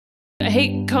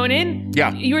Hey, Conan?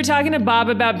 Yeah. You were talking to Bob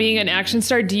about being an action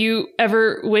star. Do you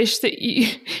ever wish that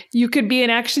you could be an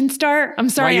action star? I'm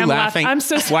sorry, Why are you I'm laughing? I'm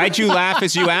so sorry. Why'd you laugh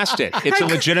as you asked it? It's a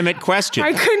legitimate question.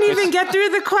 I couldn't even get through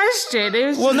the question. It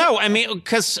was Well, no, I mean,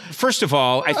 because first of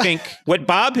all, I think what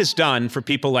Bob has done for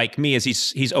people like me is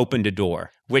he's opened a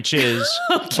door, which is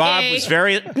Bob was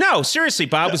seriously,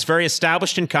 Bob was very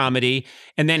established in comedy,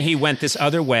 and then he went this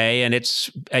other way, and it's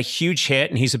a huge hit,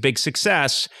 and he's a big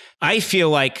success. I feel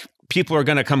like people are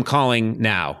going to come calling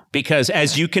now because,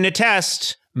 as you can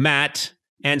attest, Matt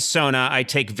and Sona, I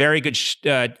take very good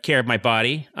care of my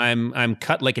body. I'm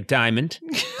cut like a diamond.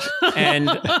 And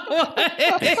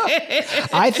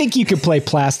I think you could play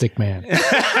Plastic Man.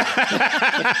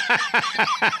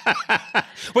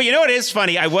 Well, you know what is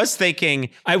funny? I was thinking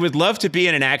I would love to be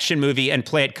in an action movie and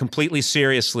play it completely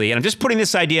seriously. And I'm just putting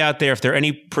this idea out there. If there are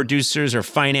any producers or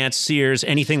financiers,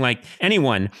 anything like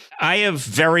anyone, I have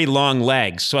very long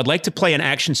legs. So I'd like to play an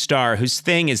action star whose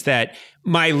thing is that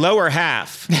my lower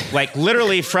half, like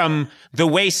literally from the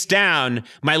waist down,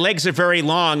 my legs are very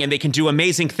long and they can do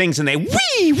amazing things, and they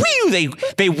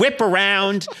they whip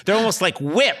around. They're almost like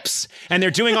whips, and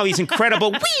they're doing all these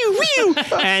incredible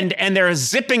and they're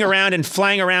zipping around and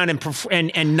flying around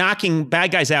and knocking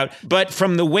bad guys out. But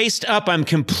from the waist up, I'm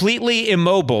completely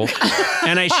immobile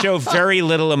and I show very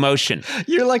little emotion.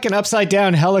 You're like an upside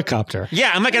down helicopter.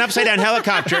 Yeah, I'm like an upside down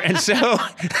helicopter. And so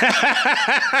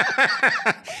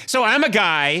I'm a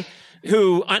guy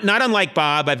who, not unlike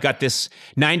Bob, I've got this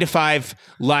 9-to-5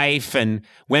 life, and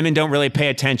women don't really pay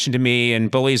attention to me,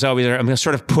 and bullies always are, I'm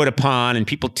sort of put upon, and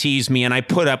people tease me, and I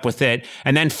put up with it.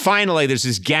 And then finally there's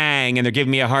this gang, and they're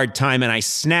giving me a hard time, and I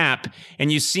snap,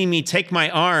 and you see me take my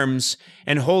arms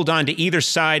and hold on to either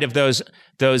side of those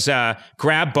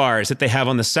grab bars that they have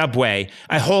on the subway.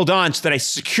 I hold on so that I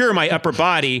secure my upper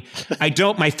body.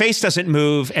 My face doesn't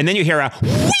move, and then you hear a wee,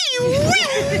 wee,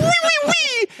 wee, wee.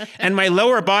 And my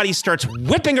lower body starts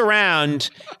whipping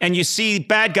around, and you see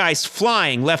bad guys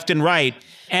flying left and right.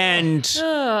 And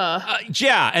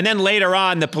and then later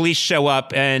on, the police show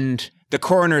up, and the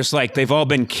coroner's like, they've all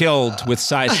been killed with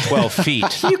size 12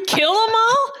 feet. You kill them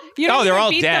all? You don't they're even all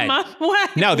beat dead. Them up? Why?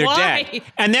 No, they're Why? dead.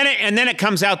 And then it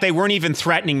comes out they weren't even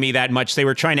threatening me that much. They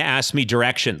were trying to ask me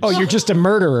directions. Oh, you're just a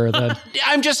murderer then.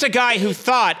 I'm just a guy who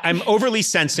thought I'm overly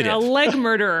sensitive. A leg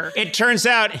murderer. It turns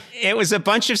out it was a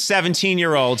bunch of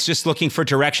 17-year-olds just looking for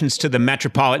directions to the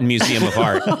Metropolitan Museum of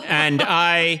Art. And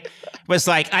I was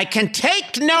like, I can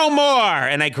take no more.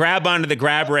 And I grab onto the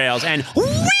grab rails and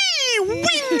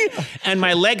and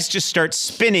my legs just start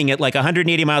spinning at like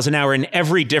 180 miles an hour in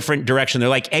every different direction. They're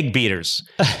like egg beaters.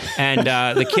 And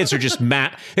the kids are just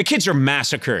the kids are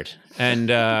massacred.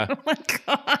 And Oh my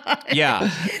God. yeah.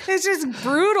 It's just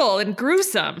brutal and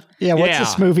gruesome. Yeah, what's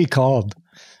this movie called?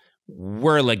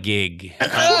 Whirligig.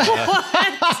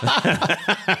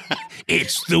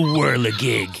 It's the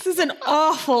Whirligig. This is an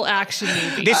awful action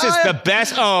movie. This is the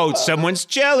best. Oh, someone's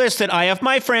jealous that I have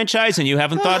my franchise and you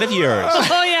haven't thought of yours.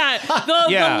 Oh, yeah.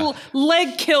 The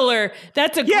leg killer.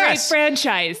 That's a great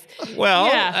franchise. Well,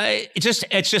 Yeah.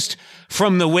 it's just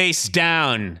from the waist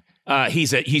down,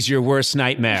 he's your worst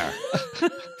nightmare.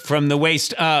 From the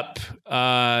waist up,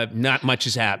 not much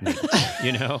is happening,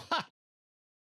 you know?